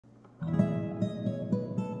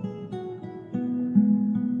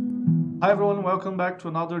Hi everyone, welcome back to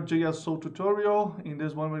another JSO tutorial. In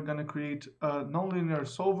this one, we're going to create a nonlinear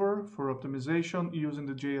solver for optimization using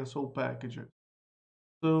the JSO packages.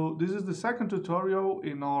 So this is the second tutorial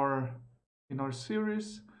in our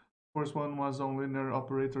series. First one was on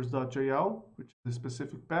linearoperators.jl, which is the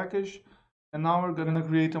specific package. And now we're going to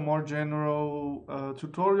create a more general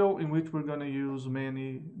tutorial in which we're going to use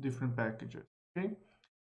many different packages. Okay.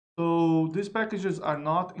 So these packages are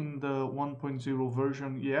not in the 1.0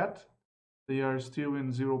 version yet. They are still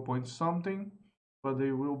in 0 point something, but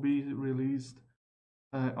they will be released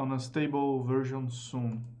on a stable version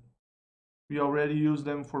soon. We already use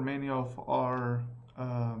them for many of our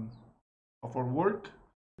work.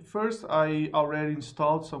 First, I already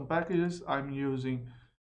installed some packages. I'm using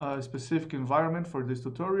a specific environment for this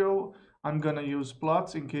tutorial. I'm gonna use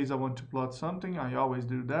plots in case I want to plot something. I always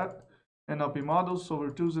do that. NLPModels, Solver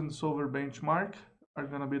Tools, and Solver Benchmark are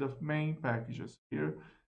gonna be the main packages. Here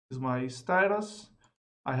is my status.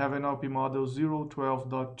 I have NLPModel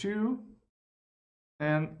 0.12.2,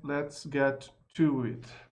 and let's get to it.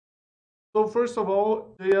 So first of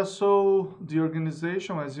all, JSO, the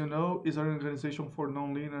organization, as you know, is an organization for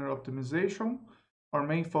nonlinear optimization. Our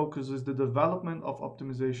main focus is the development of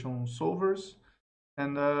optimization solvers.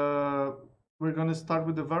 And we're going to start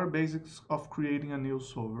with the very basics of creating a new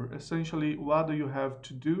solver. Essentially, what do you have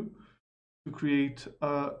to do to create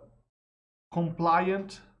a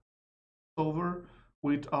compliant solver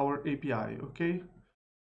with our API, okay?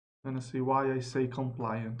 I'm going to see why I say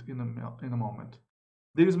compliant in a moment.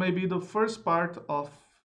 This may be the first part of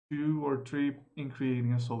 2 or 3 in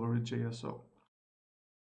creating a solver with JSO.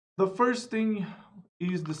 The first thing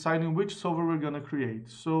is deciding which solver we're going to create.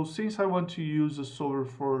 So since I want to use a solver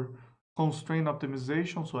for constraint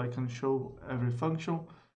optimization, so I can show every function,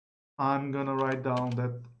 I'm going to write down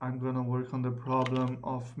that I'm going to work on the problem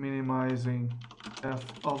of minimizing f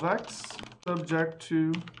of x subject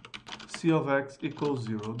to c of x equals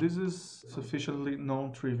 0. This is sufficiently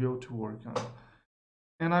non-trivial to work on.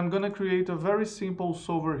 And I'm going to create a very simple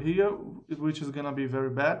solver here, which is going to be very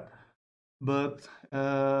bad. But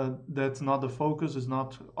that's not the focus. Is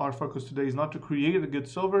not our focus today. Is not to create a good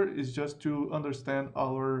solver. Is just to understand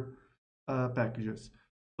our packages.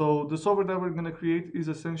 So the solver that we're going to create is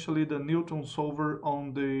essentially the Newton solver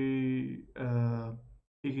on the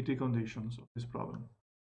KKT conditions of this problem.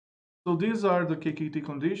 So these are the KKT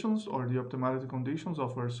conditions or the optimality conditions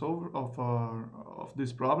of our solver of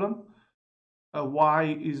this problem.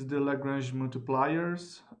 Y is the Lagrange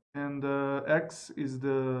multipliers, and X is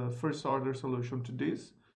the first order solution to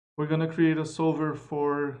this. We're going to create a solver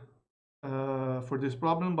for this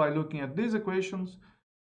problem by looking at these equations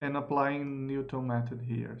and applying Newton method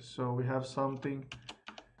here. So we have something.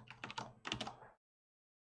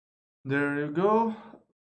 There you go.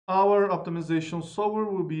 Our optimization solver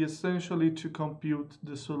will be essentially to compute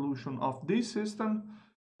the solution of this system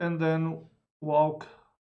and then walk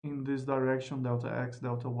in this direction, delta x,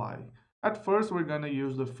 delta y. At first, we're going to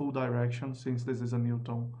use the full direction since this is a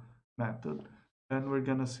Newton method. Then we're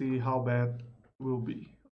going to see how bad it will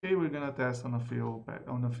be. Okay, we're going to test on a few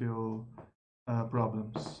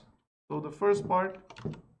problems. So the first part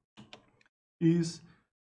is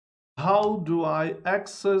how do I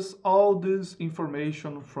access all this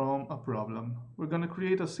information from a problem? We're going to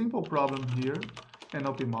create a simple problem here,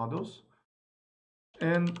 NLPModels.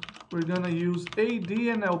 And we're going to use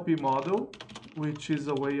AD_NLPModel, which is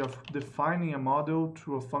a way of defining a model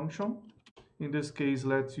through a function. In this case,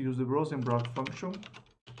 let's use the Rosenbrock function.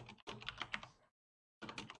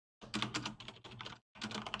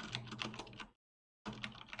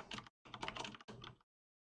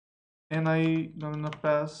 And I'm going to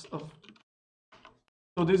pass a...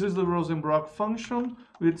 So this is the Rosenbrock function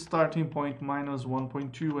with starting point minus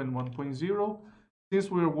 1.2 and 1.0.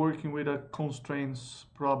 Since we're working with a constraint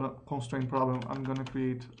problem, I'm going to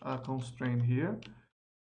create a constraint here,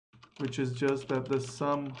 which is just that the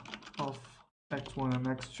sum of x1 and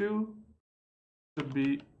x2 should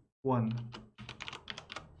be 1.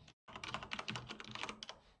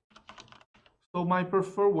 So my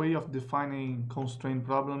preferred way of defining constraint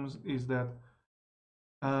problems is that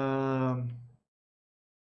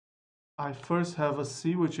I first have a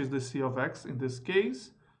c, which is the c of x in this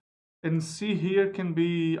case. And C here can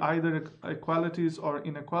be either equalities or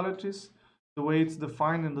inequalities. The way it's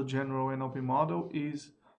defined in the general NLP model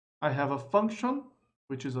is I have a function,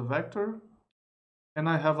 which is a vector, and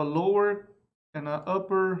I have a lower and an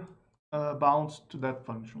upper bounds to that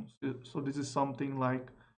function. So this is something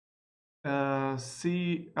like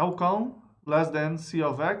C Lcon less than C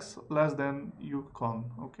of x less than Ucon,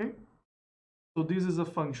 okay? So this is a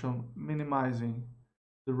function minimizing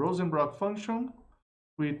the Rosenbrock function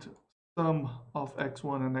with sum of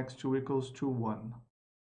x1 and x2 equals to 1.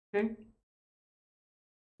 Okay,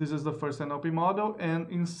 this is the first NLP model, and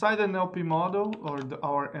inside the NLP model, or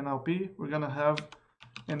our NLP, we're gonna have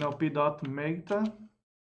NLP.meta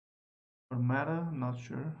or meta, I'm not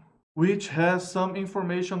sure, which has some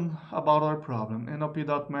information about our problem.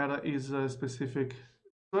 NLP.meta is a specific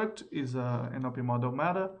struct, is a NLP model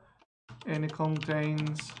meta, and it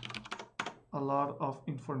contains a lot of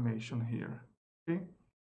information here. Okay,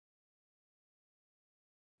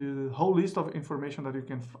 the whole list of information that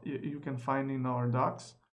you can find in our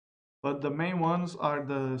docs, but the main ones are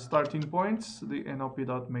the starting points, the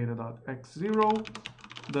NLP.meta.x0,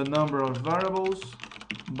 the number of variables,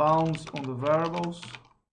 bounds on the variables,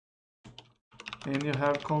 and you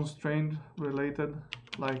have constraint related,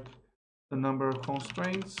 like the number of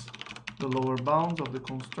constraints, the lower bounds of the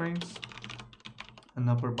constraints, and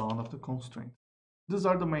upper bound of the constraint. These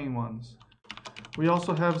are the main ones. We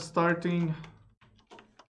also have starting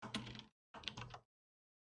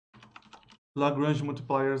Lagrange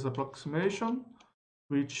multipliers approximation,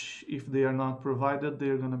 which if they are not provided,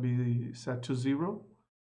 they're going to be set to 0.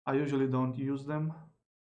 I usually don't use them,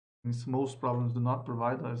 since most problems do not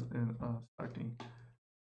provide us a starting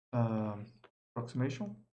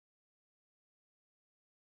approximation.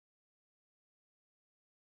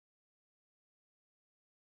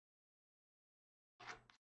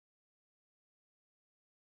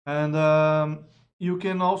 And you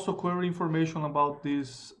can also query information about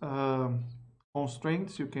these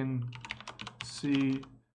constraints. You can see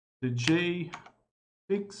the J,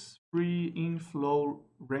 fix, free, in, flow,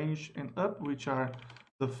 range, and up, which are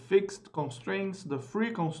the fixed constraints, the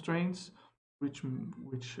free constraints, which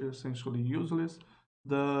are essentially useless,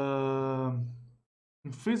 the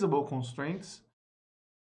infeasible constraints.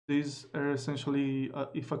 These are essentially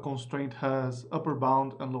if a constraint has upper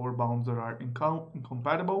bound and lower bounds that are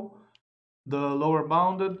incompatible, the lower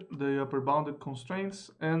bounded, the upper bounded constraints,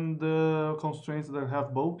 and the constraints that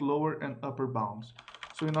have both lower and upper bounds.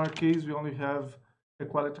 So in our case, we only have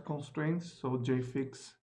equality constraints, so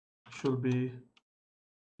jfix should be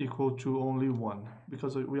equal to only 1,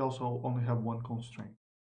 because we also only have one constraint.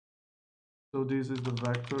 So this is the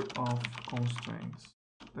vector of constraints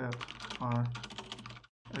that are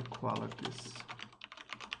equalities.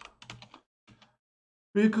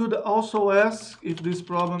 We could also ask if this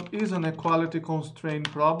problem is an equality constraint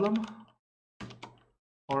problem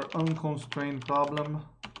or unconstrained problem,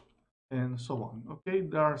 and so on. Okay,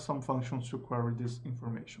 there are some functions to query this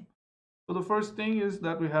information. So the first thing is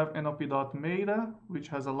that we have NLP.meta, which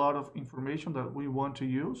has a lot of information that we want to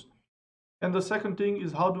use. And the second thing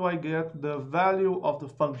is, how do I get the value of the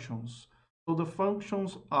functions? So the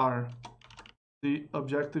functions are the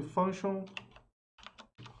objective function.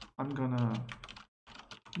 I'm gonna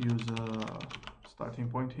use a starting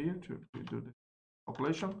point here to do the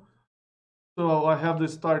calculation. So I have the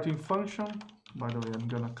starting function. By the way, I'm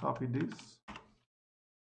gonna copy this.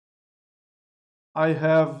 I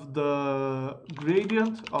have the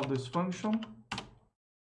gradient of this function,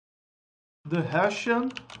 the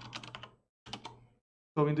Hessian.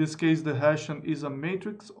 So in this case, the Hessian is a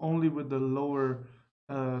matrix only with the lower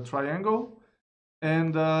triangle.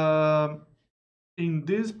 And in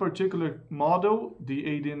this particular model, the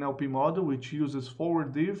ADNLP model, which uses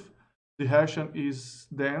forward diff, the Hessian is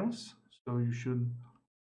dense. So you should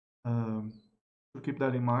keep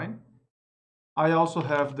that in mind. I also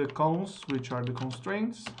have the cons, which are the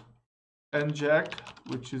constraints, and Jack,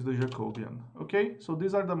 which is the Jacobian. Okay, so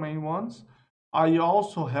these are the main ones. I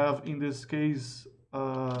also have, in this case,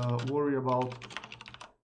 I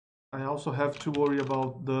also have to worry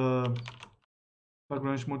about the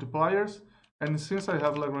Lagrange multipliers. And since I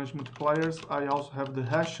have Lagrange multipliers, I also have the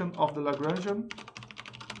Hessian of the Lagrangian,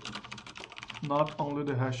 not only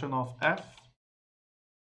the Hessian of f.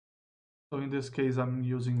 So in this case, I'm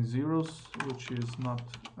using zeros, which is not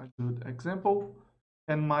a good example.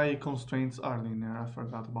 And my constraints are linear. I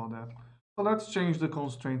forgot about that. So let's change the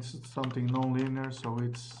constraints to something non-linear, so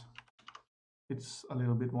it's a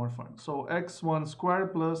little bit more fun. So x1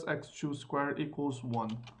 squared plus x2 squared equals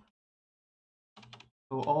 1.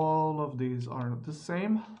 So all of these are the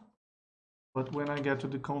same, but when I get to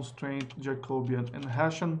the constraint, Jacobian, and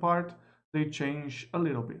Hessian part, they change a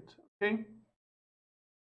little bit. Okay.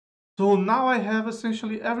 So now I have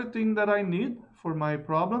essentially everything that I need for my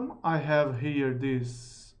problem. I have here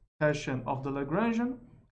this Hessian of the Lagrangian,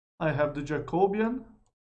 I have the Jacobian,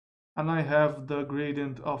 and I have the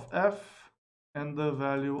gradient of f and the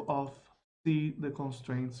value of c, the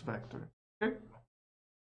constraints vector. Okay.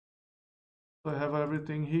 So I have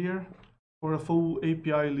everything here. For a full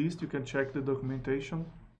API list, you can check the documentation.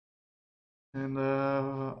 And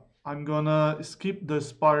I'm gonna skip the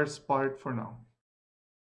sparse part for now.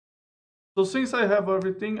 So since I have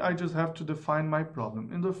everything, I just have to define my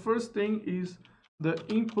problem. And the first thing is the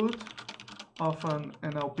input of an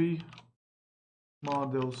NLP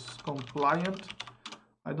models compliant.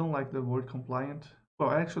 I don't like the word compliant. Well,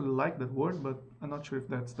 I actually like that word, but I'm not sure if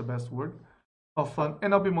that's the best word. Of an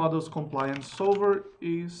NLP models compliant solver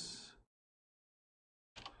is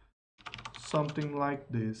something like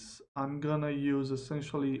this. I'm gonna use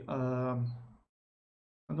essentially, I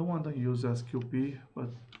don't want to use SQP, but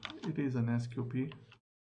it is an SQP.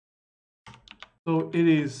 So it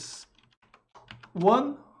is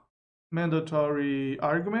one mandatory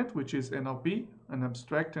argument, which is NLP, an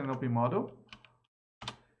abstract NLP model.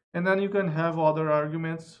 And then you can have other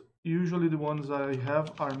arguments. Usually the ones I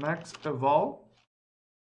have are max eval,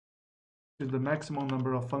 which is the maximum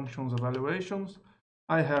number of functions evaluations.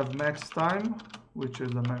 I have max time, which is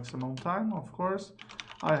the maximum time, of course.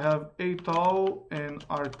 I have ATOL and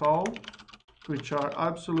RTOL, which are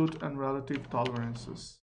absolute and relative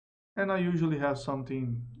tolerances. And I usually have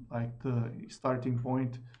something like the starting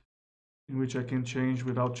point in which I can change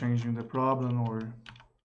without changing the problem, or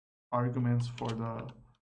arguments for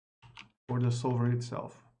the solver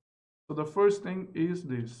itself. So the first thing is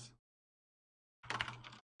this.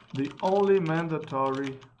 The only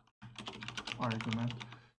mandatory argument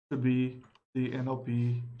should be the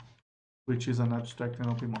NLP, which is an abstract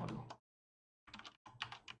NLP model.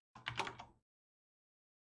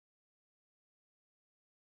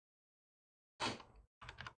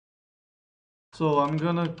 So I'm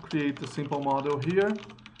gonna create a simple model here,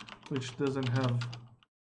 which doesn't have,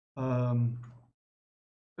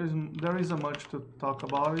 there isn't much to talk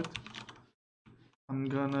about it. I'm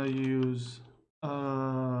gonna use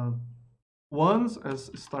ones as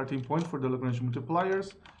starting point for the Lagrange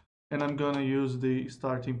multipliers, and I'm gonna use the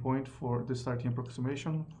starting point for the starting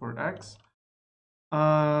approximation for x.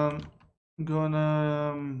 I'm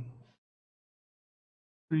gonna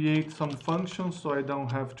create some functions so I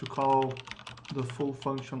don't have to call the full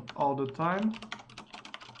function all the time.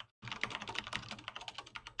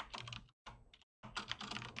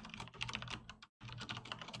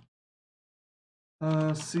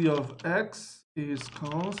 C of x is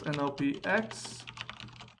const NLPx,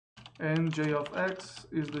 and J of x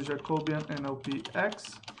is the Jacobian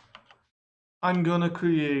NLPx. I'm gonna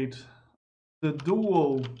create the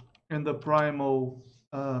dual and the primal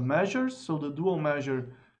measures. So the dual measure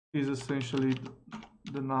is essentially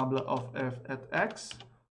the nabla of f at x.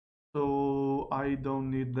 So I don't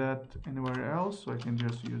need that anywhere else, so I can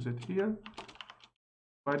just use it here.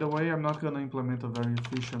 By the way, I'm not going to implement a very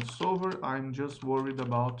efficient solver. I'm just worried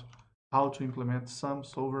about how to implement some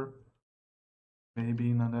solver.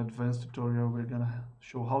 Maybe in an advanced tutorial, we're going to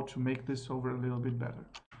show how to make this solver a little bit better.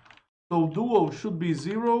 So dual should be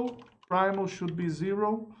 0, primal should be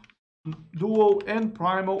 0. Dual and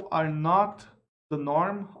primal are not the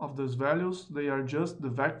norm of these values. They are just the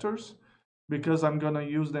vectors, because I'm going to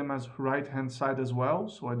use them as right-hand side as well.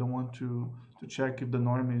 So I don't want to check if the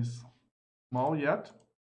norm is small yet.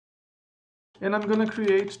 And I'm going to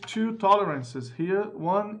create two tolerances here.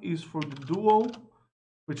 One is for the dual,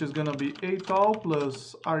 which is going to be ATOL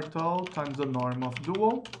plus RTOL times the norm of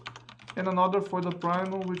dual. And another for the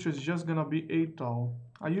primal, which is just going to be ATOL.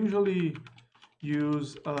 I usually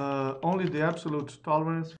use only the absolute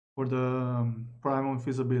tolerance for the primal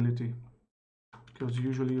feasibility, because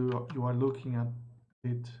usually you are looking at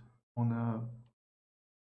it on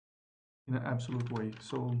in an absolute way.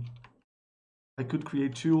 So I could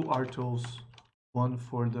create two RTOLs, one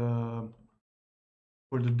for the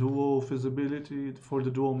dual feasibility, for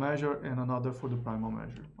the dual measure, and another for the primal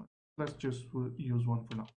measure. Let's just use one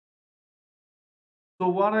for now. So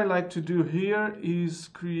what I like to do here is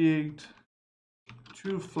create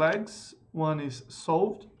two flags. One is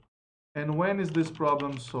solved. And when is this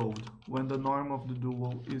problem solved? When the norm of the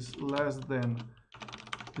dual is less than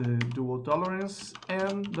the dual tolerance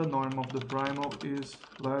and the norm of the primal is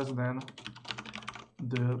less than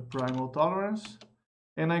the primal tolerance.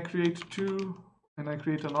 And I create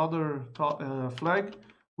another flag,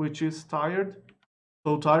 which is tired.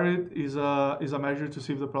 So tired is a measure to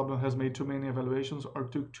see if the problem has made too many evaluations or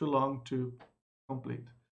took too long to complete.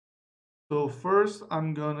 So first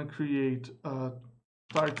I'm gonna create a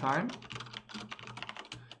start time,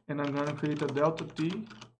 and I'm gonna create a delta t,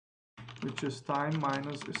 which is time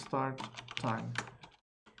minus start time.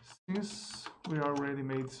 Since we already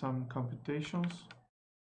made some computations,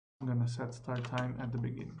 I'm gonna set start time at the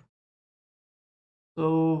beginning.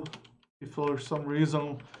 So if for some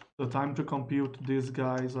reason the time to compute these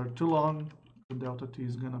guys are too long, the delta t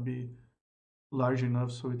is gonna be large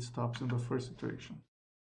enough so it stops in the first iteration.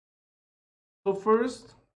 So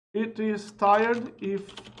first, it is tired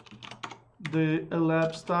if the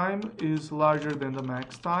elapsed time is larger than the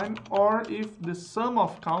max time, or if the sum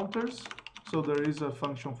of counters, so there is a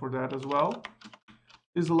function for that as well,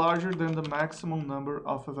 is larger than the maximum number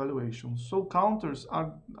of evaluations. So counters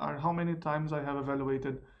are how many times I have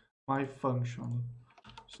evaluated my function.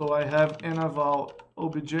 So I have neval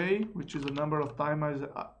obj, which is the number of times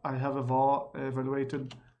I have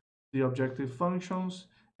evaluated the objective functions,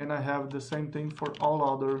 and I have the same thing for all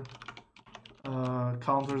other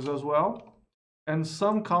counters as well. And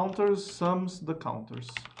sum counters sums the counters.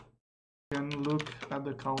 You can look at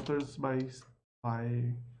the counters by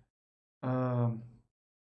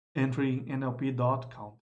entering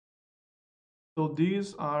NLP.count. So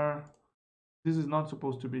this is not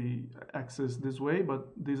supposed to be accessed this way,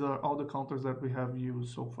 but these are all the counters that we have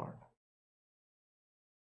used so far.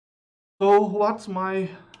 So what's my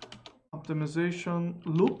optimization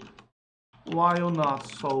loop? While not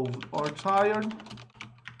solved or tired,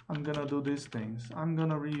 I'm gonna do these things. I'm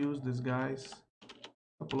gonna reuse these guys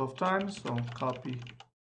a couple of times, so copy,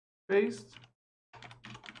 paste.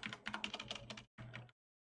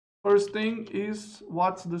 First thing is,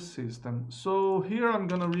 what's the system? So here I'm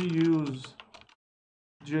gonna reuse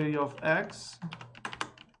j of x,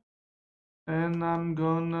 and I'm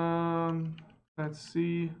gonna, let's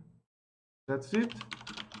see, that's it.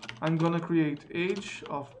 I'm gonna create age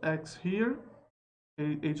of x here,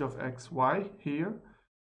 age of xy here.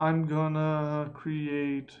 I'm gonna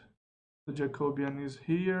create the Jacobian is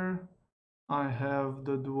here. I have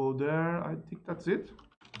the dual there. I think that's it.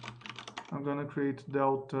 I'm gonna create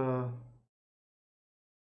delta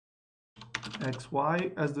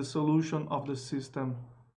xy as the solution of the system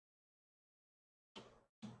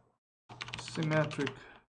symmetric.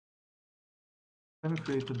 I'm gonna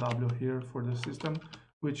create a W here for the system,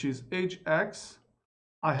 which is age x.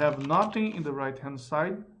 I have nothing in the right hand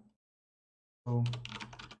side. So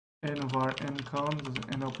nvar ncon is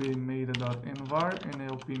nlpmeta.nvar,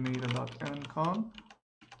 nlpmeta.ncon.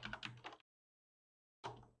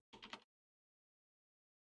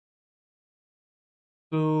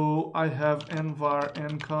 So I have nvar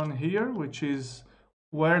ncon here, which is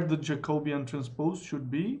where the Jacobian transpose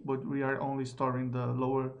should be, but we are only storing the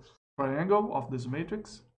lower triangle of this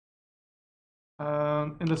matrix.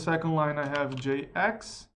 In the second line, I have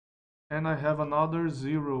jx, and I have another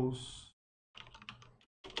zeros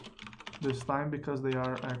this time because they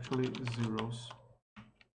are actually zeros.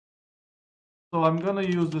 So I'm gonna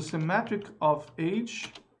use the symmetric of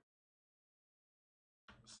age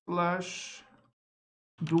slash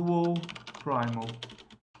dual primal.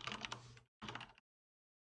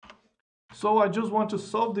 So I just want to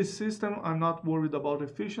solve this system. I'm not worried about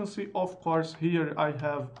efficiency. Of course, here I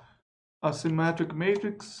have a symmetric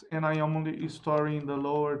matrix and I am only storing the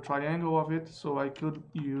lower triangle of it, so I could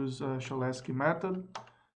use a Cholesky method.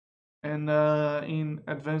 And in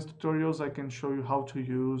advanced tutorials, I can show you how to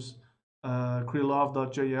use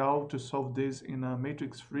Krylov.jl to solve this in a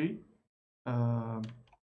matrix-free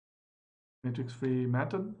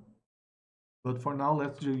method. But for now,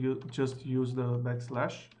 let's just use the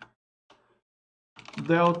backslash.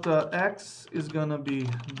 Delta x is gonna be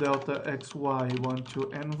delta xy1 to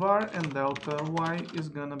nvar, and delta y is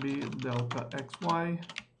gonna be delta xy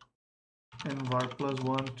nvar plus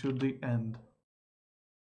 1 to the end.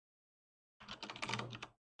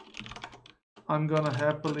 I'm gonna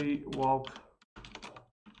happily walk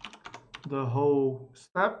the whole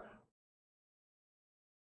step.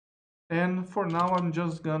 And for now, I'm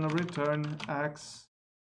just gonna return x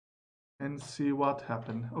and see what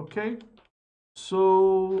happened. Okay,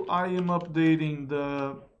 so I am updating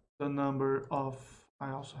the number of,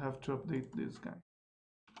 I also have to update this guy.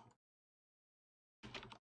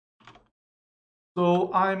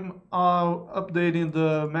 So I'm updating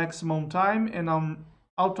the maximum time, and I'm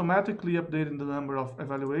automatically updating the number of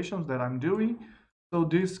evaluations that I'm doing. So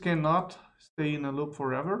this cannot stay in a loop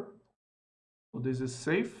forever. So this is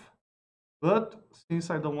safe. But since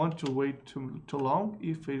I don't want to wait too long,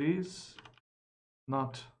 if it is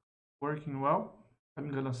not working well, I'm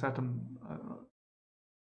gonna set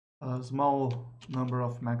a small number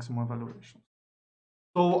of maximum evaluations.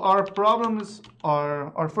 So our problems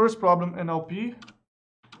are, our first problem NLP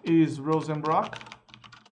is Rosenbrock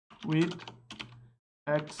with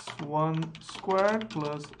x1 squared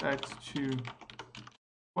plus x2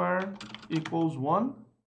 squared equals 1.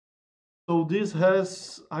 So this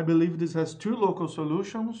has, I believe this has two local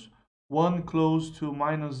solutions, one close to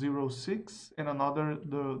minus 0.6 and another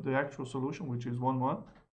the actual solution, which is 1,1.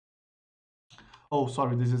 Oh,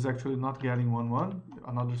 sorry, this is actually not getting 1,1.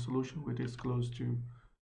 Another solution which is close to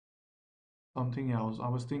something else. I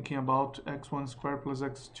was thinking about x1 squared plus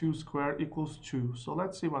x2 squared equals 2. So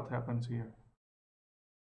let's see what happens here.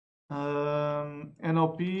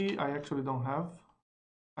 NLP, I actually don't have.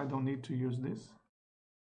 I don't need to use this.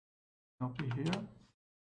 NLP here.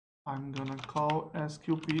 I'm gonna call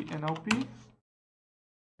SQP NLP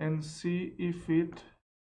and see if it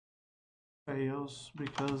fails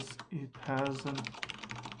because it hasn't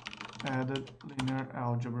added linear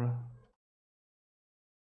algebra.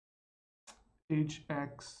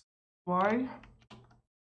 HXY.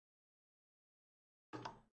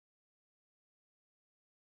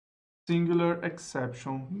 Singular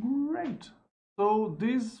exception. Great. So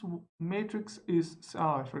this matrix is,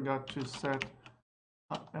 I forgot to set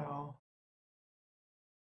a L.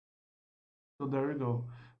 So there we go.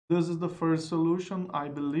 This is the first solution, I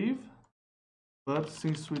believe. But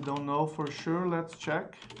since we don't know for sure, let's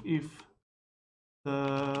check if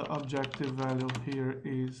the objective value here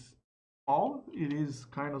is small. It is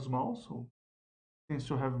kind of small, so it seems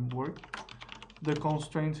to have worked. The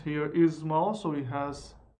constraint here is small, so it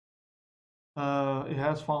has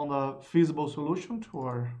found a feasible solution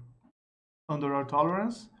to under our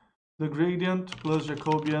tolerance. The gradient plus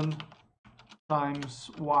Jacobian times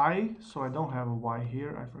y, so I don't have a y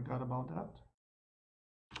here, I forgot about that.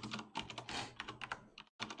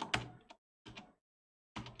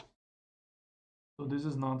 So this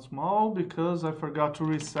is not small because I forgot to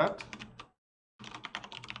reset.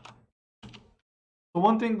 So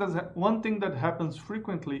one thing that happens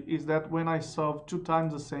frequently is that when I solve 2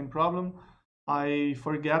 times the same problem, I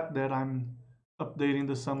forget that I'm updating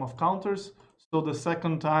the sum of counters. So the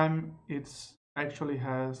second time it actually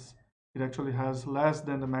has less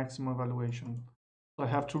than the maximum evaluation. So I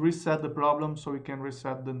have to reset the problem so we can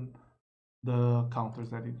reset the counters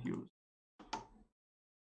that it used.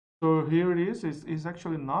 So here it is. It's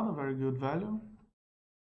actually not a very good value.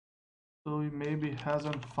 So it maybe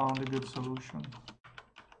hasn't found a good solution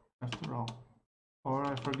after all. Or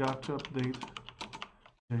I forgot to update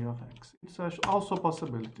j of x. It's also a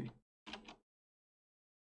possibility.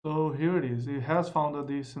 So here it is. It has found a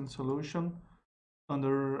decent solution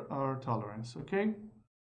under our tolerance, okay?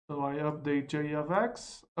 So I update j of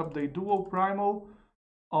x, update dual primal,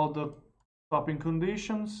 all the stopping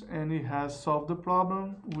conditions, and it has solved the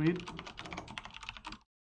problem with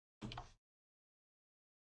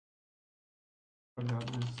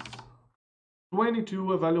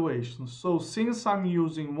 22 evaluations. So since I'm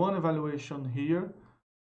using one evaluation here,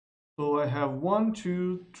 so I have 1,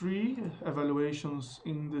 2, 3 evaluations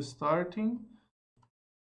in the starting.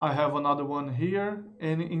 I have another one here,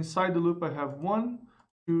 and inside the loop I have 1,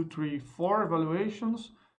 2, 3, 4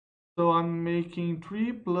 evaluations. So I'm making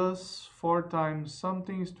 3 plus 4 times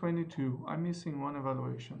something is 22. I'm missing one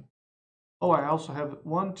evaluation. Oh, I also have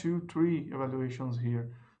 1, 2, 3 evaluations here.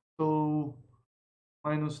 So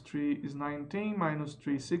minus 3 is 19, minus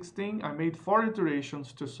 3, 16. I made 4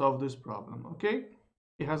 iterations to solve this problem, okay?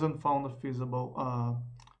 It hasn't found a feasible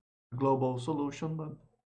global solution, but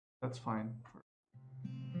that's fine for